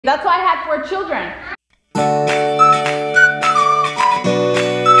That's why I had 4 children.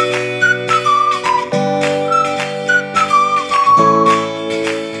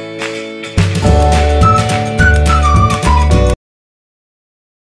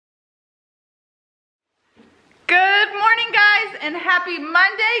 Good morning, guys, and happy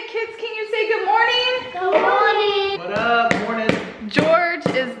Monday. Kids, can you say good morning? Good morning. What up? Morning. George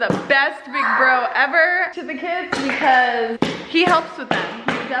is the best big bro ever to the kids because he helps with them.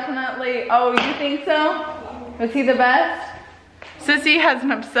 He definitely, oh, you think so? Was he the best? Sissy has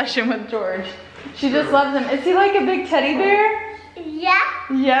an obsession with George. She just loves him. Is he like a big teddy bear? Yeah.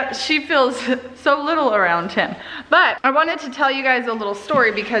 Yep, she feels so little around him. But I wanted to tell you guys a little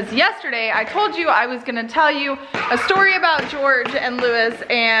story because yesterday I told you I was gonna tell you a story about George and Lewis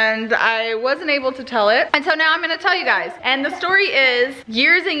and I wasn't able to tell it. And so now I'm gonna tell you guys. And the story is,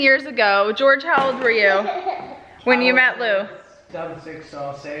 years and years ago, George, how old were you when you met Lou? 7, 6, so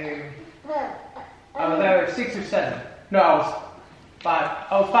I'll say, I was either 6 or 7. No, I was 5.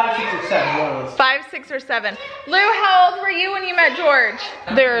 I was 5, 6, or 7. One of those. 5, 6, or 7. Lou, how old were you when you met George?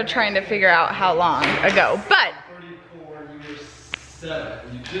 They're trying to figure out how long ago, but. 34, you were 7.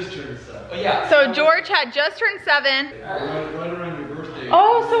 You just turned 7. Oh yeah. So George had just turned 7. Right around your birthday.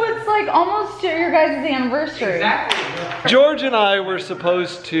 Oh, so it's like almost your guys' anniversary. Exactly. George and I were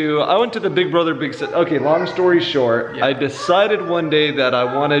supposed to, I went to the Big Brother Big Sister. Okay, long story short, I decided one day that I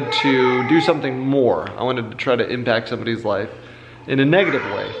wanted to do something more. I wanted to try to impact somebody's life in a negative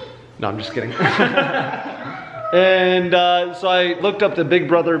way. No, I'm just kidding. And so I looked up the Big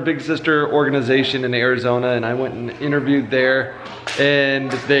Brother Big Sister organization in Arizona and I went and interviewed there.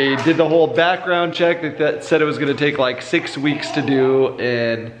 And they did the whole background check. They said it was gonna take like 6 weeks to do.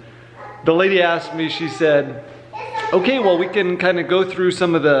 And the lady asked me, she said, okay, well, we can kind of go through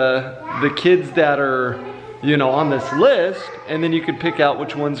some of the kids that are, you know, on this list, and then you could pick out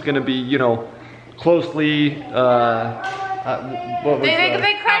which one's gonna be, you know, closely, they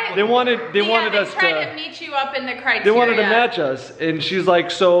wanted us to meet you up in the criteria. They wanted to match us, and she's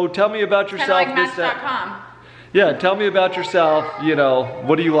like, so tell me about yourself. Kind of like Match.com. Yeah, tell me about yourself, you know,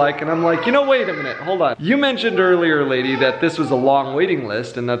 what do you like? And I'm like, you know, wait a minute, hold on. You mentioned earlier, lady, that this was a long waiting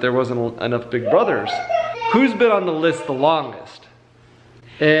list and that there wasn't enough Big Brothers. Who's been on the list the longest?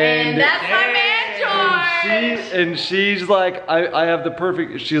 And that's my man, George. And she's like, I have the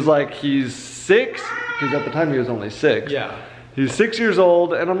perfect, she's like, he's 6, because at the time he was only 6. Yeah. He's 6 years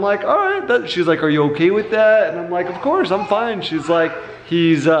old, and I'm like, all right. She's like, are you okay with that? And I'm like, of course, I'm fine. She's like,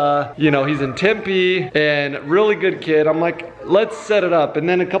 he's, you know, he's in Tempe, and really good kid. I'm like, let's set it up. And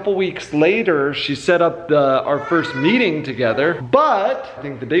then a couple weeks later, she set up our first meeting together. But I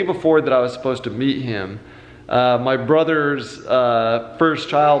think the day before that I was supposed to meet him, my brother's first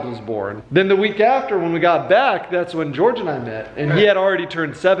child was born. Then the week after, when we got back, that's when George and I met. And he had already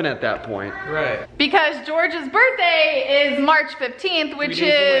turned 7 at that point. Right. Because George's birthday is March 15th, which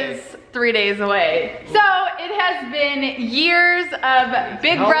is 3 days away. So it has been years of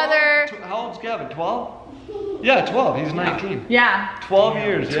Big Brother. How old's Gavin, 12? Yeah, 12, he's 19. Yeah. 12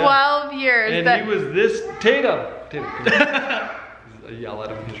 years, yeah. 12 years. And he was this, Tatum. Yell at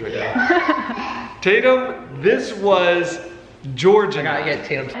him, he's right now. Tatum, this was George and I. Get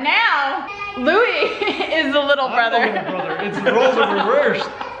Tatum. Now, Louis is the little brother. I'm the little brother. It's the roles are reversed.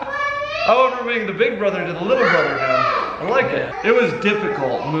 I went from being the big brother to the little brother now. I like it. It was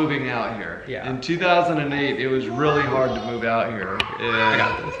difficult moving out here. Yeah. In 2008, it was really hard to move out here. And, I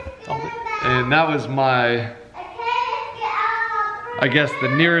got this. And that was my, I guess, the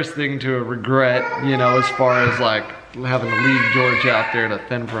nearest thing to a regret, you know, as far as like having to leave George out there to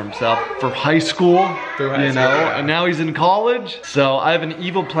fend for himself for high school, you know, and now he's in college. So I have an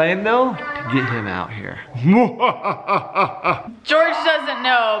evil plan though, to get him out here. George doesn't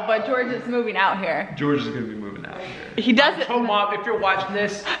know, but George is moving out here. George is gonna be moving out here. He doesn't. Oh, Mom, if you're watching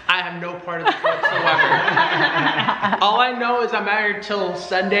this, I have no part of this whatsoever. All I know is I'm out here till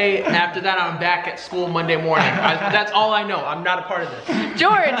Sunday. After that, I'm back at school Monday morning. That's all I know. I'm not a part of this.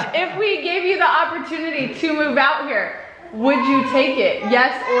 George, if we gave you the opportunity to move out here, would you take it?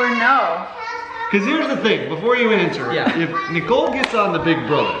 Yes or no? Because here's the thing, before you answer, if Nicole gets on the Big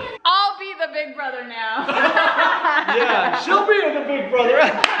Brother. I'll be the big brother now. Yeah, she'll be in the Big Brother.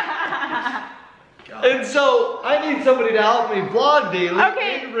 And so I need somebody to help me vlog daily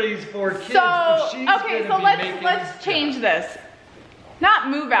and raise 4 kids. So let's change this. Not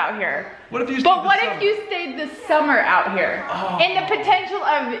move out here. What if you stayed this summer out here? Oh. And the potential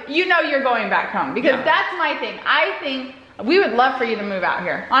of, you know, you're going back home, because that's my thing. I think we would love for you to move out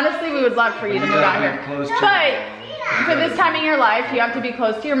here. Honestly, we would love for you to move out here. But for this time in your life, you have to be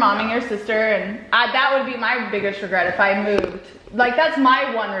close to your mom and your sister, and that would be my biggest regret if I moved Like, that's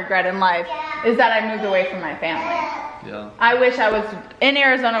my one regret in life, is that I moved away from my family. Yeah. I wish I was in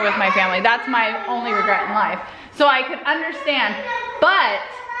Arizona with my family. That's my only regret in life. So I could understand. But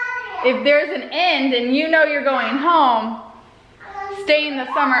if there's an end and you know you're going home, staying the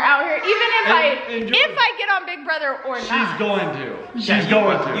summer out here, even if I get on Big Brother or not. She's going to. She's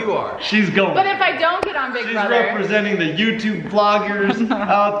going to. You are. She's going. But if I don't get on Big Brother. She's representing the YouTube vloggers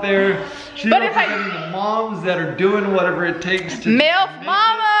out there. She's representing the moms that are doing whatever it takes to. MILF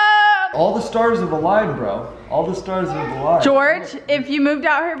Mama! All the stars have aligned, bro. All the stars have aligned. George, if you moved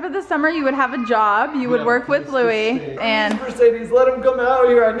out here for the summer, you would have a job. You would work with Louis. And Mercedes, let him come out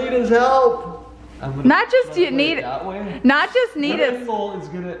here. I need his help. Not just need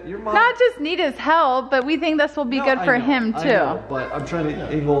his help, but we think this will be good for him too. I know, but I'm trying to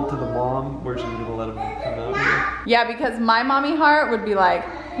angle to the mom where she's gonna let him come out here. Yeah, because my mommy heart would be like,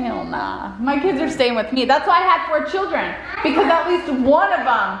 hell nah. My kids are staying with me. That's why I had 4 children, because at least one of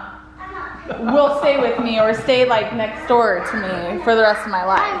them will stay with me or stay like next door to me for the rest of my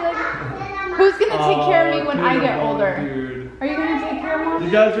life. Who's gonna take care of me when I get older? Dude. Are you gonna take care of mom?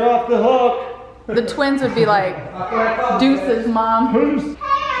 You guys are off the hook. The twins would be like, deuces, mom. Who's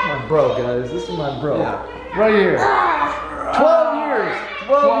my bro, guys? This is my bro. Yeah. Right here. 12 years.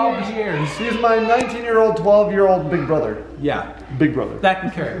 12 years. He's my 19-year-old, 12-year-old big brother. Yeah. Big brother. That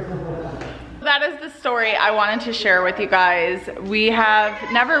can carry. That is the story I wanted to share with you guys. We have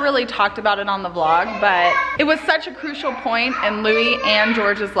never really talked about it on the vlog, but it was such a crucial point in Louis and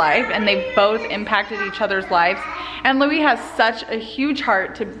George's life, and they both impacted each other's lives. And Louis has such a huge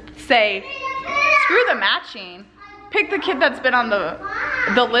heart to say, screw the matching. Pick the kid that's been on the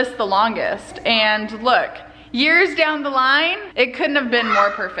list the longest. And look, years down the line, it couldn't have been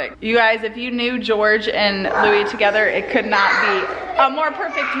more perfect. You guys, if you knew George and Louis together, it could not be a more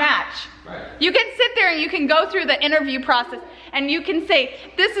perfect match. You can sit there and you can go through the interview process and you can say,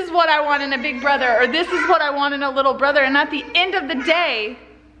 this is what I want in a big brother, or this is what I want in a little brother. And at the end of the day,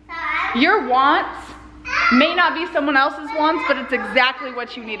 your wants may not be someone else's wants, but it's exactly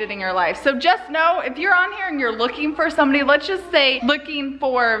what you needed in your life. So just know, if you're on here and you're looking for somebody, let's just say looking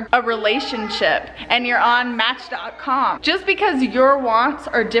for a relationship and you're on Match.com, just because your wants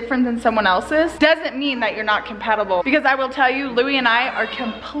are different than someone else's doesn't mean that you're not compatible. Because I will tell you, Louis and I are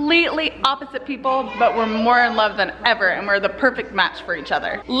completely opposite people, but we're more in love than ever, and we're the perfect match for each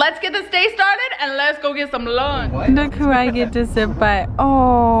other. Let's get this day started and let's go get some lunch. Look who I get to sit by.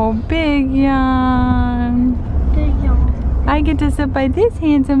 Oh, Big Young. I get to sit by this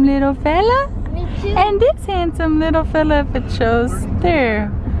handsome little fella. Me too. And this handsome little fella, if it shows.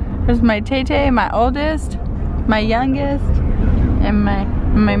 There's my Tay-Tay, my oldest, my youngest, and my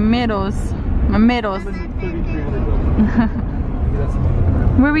middles. My middles.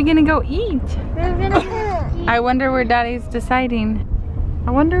 Where are we gonna go eat? I wonder where Daddy's deciding.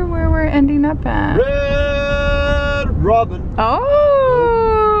 I wonder where we're ending up at. Red Robin.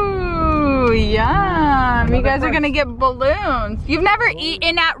 Oh, yum. You guys are gonna get balloons. You've never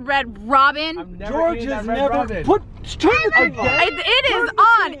eaten at Red Robin? George has never turn the thing on. It is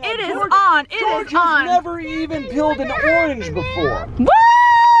on. It is on. It is on. George has never even peeled an orange before. What?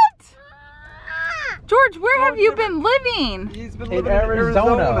 George, where have you been living? He's been living in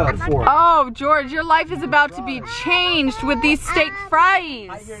Arizona before. Oh, George, your life is about to be changed with these steak fries.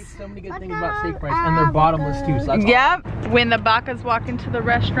 I hear so many good things about steak fries, and they're bottomless too, so that's Yep. When the Bacas walk into the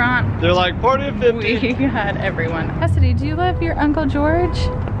restaurant, They're like, party of 50. we had everyone. Cassidy, do you love your Uncle George?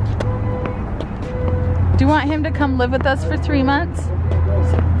 Do you want him to come live with us for 3 months?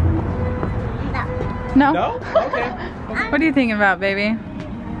 No. No? Okay. What are you thinking about, baby?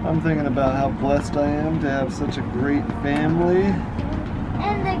 I'm thinking about how blessed I am to have such a great family.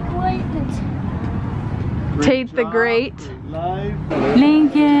 And the greatness. Tate the Great. Great life.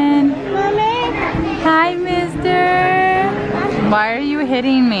 Lincoln. Mommy? Hi, mister. Why are you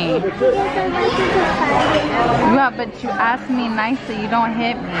hitting me? Because I wanted to fight. Yeah, but you asked me nicely. You don't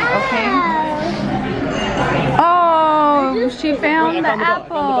hit me, okay? Oh, she found the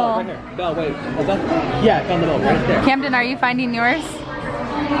apple. Bell, wait. Is that? Yeah, I found the bell right there. Camden, are you finding yours?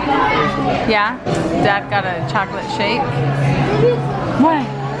 Yeah? Dad got a chocolate shake. What?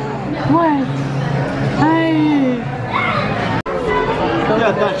 What? Hey.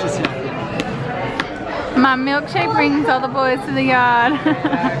 Yeah, that's just it. My milkshake brings all the boys to the yard.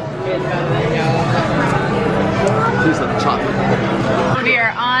 Here's some chocolate. We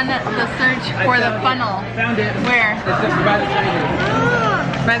are on the search for the funnel. Found it. Where? It's just by the tiger.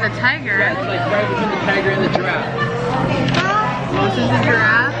 By the tiger? Yeah, it's like right between the tiger and the giraffe. This is a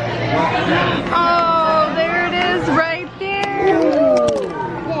giraffe. Oh, there it is, right there.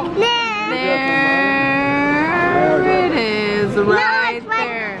 There it is. right it's right-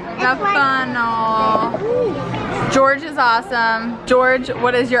 there. it's The right- funnel. George is awesome. George,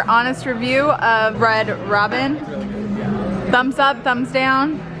 what is your honest review of Red Robin? Thumbs up, thumbs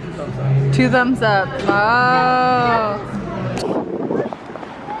down? 2 thumbs up. Oh.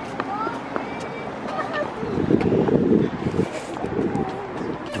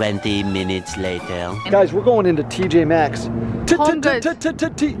 20 minutes later. Guys, we're going into TJ Maxx. Home goods.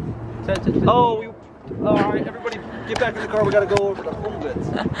 Oh, all right, everybody get back in the car. We gotta go over to Home Goods.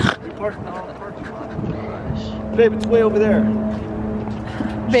 We parked in the parking lot. Babe, it's way over there.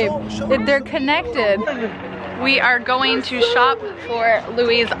 Babe, they're connected. We are going to shop for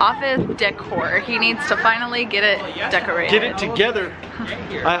Louis' office decor. He needs to finally get it decorated. Get it together.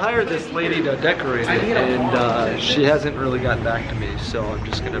 I hired this lady to decorate it, and she hasn't really gotten back to me, so I'm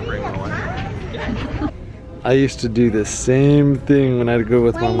just gonna bring her away. I used to do the same thing when I'd go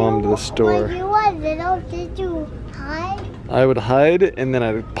with my mom to the store. When you were little, did you hide? I would hide, and then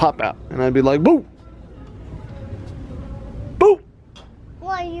I'd pop out, and I'd be like, boo! Boo!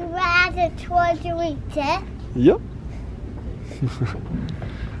 Well, you were at the toy to eat it. Yep.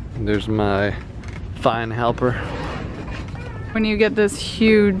 There's my fine helper. When you get this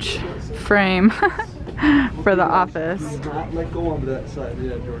huge frame for the office. Let go onto that side.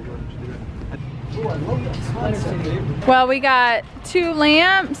 Yeah, George, why don't you do that? Oh, I love that slide set, babe. Well, we got 2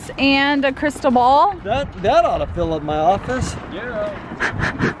 lamps and a crystal ball. That ought to fill up my office. Yeah.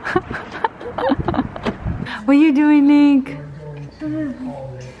 What are you doing, Nick?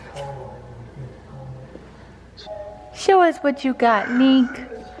 Show us what you got, Nick.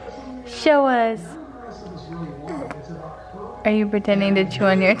 Show us. Are you pretending to chew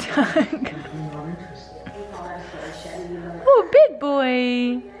on your tongue? Oh, big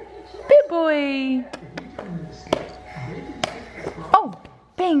boy. Big boy. Oh,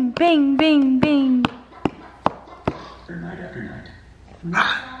 bing, bing, bing, bing.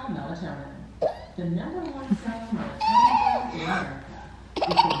 The number 1 selling melatonin in America. It's a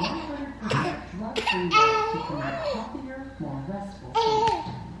 100% drug-free way to promote healthier, more restful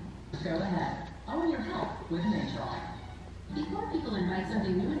sleep. Go ahead, own your health with Natrol. Before people invite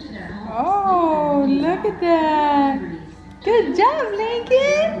something new into their homes, Oh, look at that. Good job,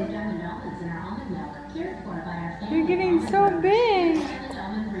 Lincoln. we've done the almonds in our almond milk, cared for by our family. You're getting so big.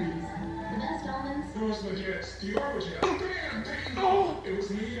 Almond breeze. The best almonds. It was legit. The Oreo. Oh, damn. It was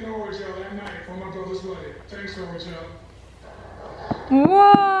me and Oreo that night for my brother's wedding. Thanks, Oreo.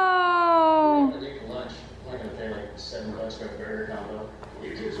 Whoa. I think for lunch, I'm not gonna pay like $7 for a burger combo. You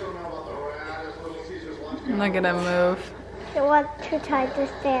kids don't know about the raddest Little Caesars lunch. Look at him move. You want to try to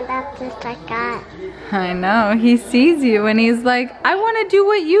stand up just like that. I know. He sees you and he's like, I want to do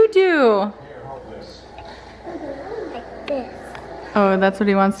what you do. Like this. Oh, that's what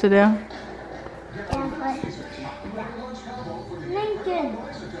he wants to do? Yeah, but... Lincoln.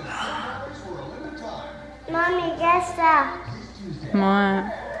 Mommy, guess that. What?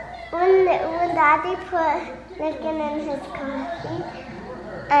 When Daddy put Lincoln in his coffee,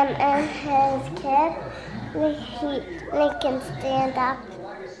 and his kid, Lincoln stand up.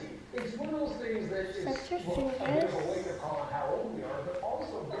 Such a fingers.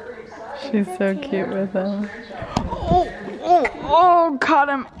 She's so cute with him. Oh, caught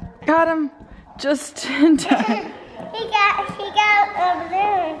him. Got him. Just in time. He got a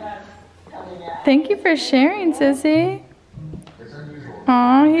balloon. Thank you for sharing, Sissy.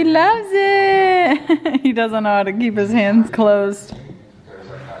 Oh, he loves it. He doesn't know how to keep his hands closed.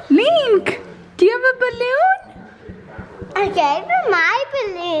 Link, do you have a balloon? I gave him my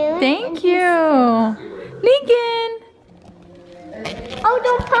balloon. Thank you. Lincoln. Oh,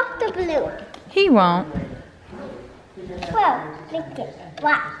 don't pop the balloon. He won't. Well, Lincoln,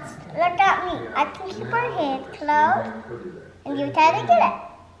 watch. Look at me. I can keep our hand closed, and you try to get it.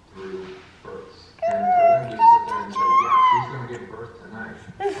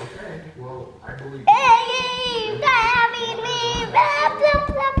 Hey, you having me? Blah, blah,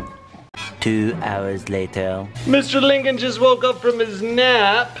 blah. 2 hours later. Mr. Lincoln just woke up from his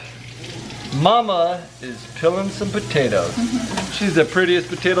nap. Mama is peeling some potatoes. She's the prettiest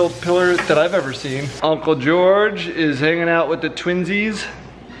potato peeler that I've ever seen. Uncle George is hanging out with the twinsies.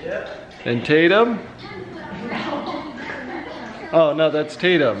 And Tatum. Oh no, that's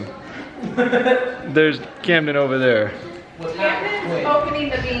Tatum. There's Camden over there. Camden's opening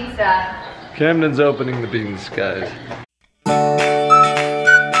the bean stack. Camden's opening the beans, guys.